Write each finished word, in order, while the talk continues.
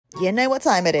You know what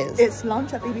time it is. It's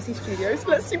lunch at BBC Studios.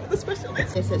 Let's see what the special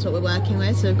is. This is what we're working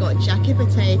with. So we've got jacket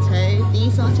potato.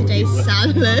 These are today's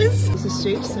salads. This is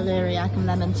soup, celeriac and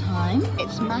lemon thyme.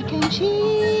 It's mac and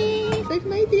cheese. They've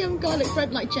made the garlic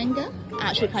bread like jenga.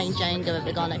 Actually playing jenga with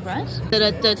the garlic bread.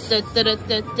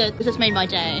 This has made my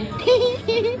day.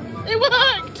 It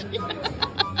worked.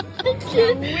 Thank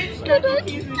you.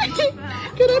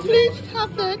 Could I please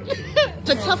have that? It's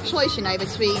a tough choice, you know,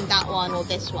 between that one or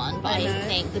this one, but I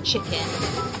think the chicken.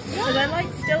 Because I like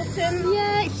Stilton.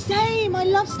 Yeah, same. I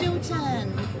love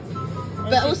Stilton.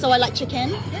 But also I like chicken.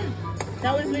 Yeah.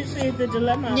 That was literally the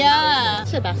dilemma. Yeah.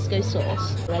 Tabasco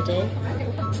sauce. Ready?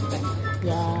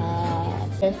 Yeah.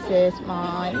 This is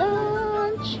my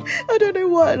lunch. I don't know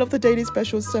why I love the daily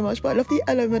specials so much, but I love the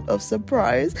element of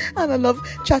surprise and I love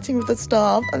chatting with the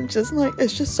staff. I'm just like,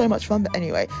 it's just so much fun. But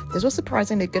anyway, this was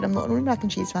surprisingly good. I'm not a mac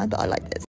and cheese fan, but I like this.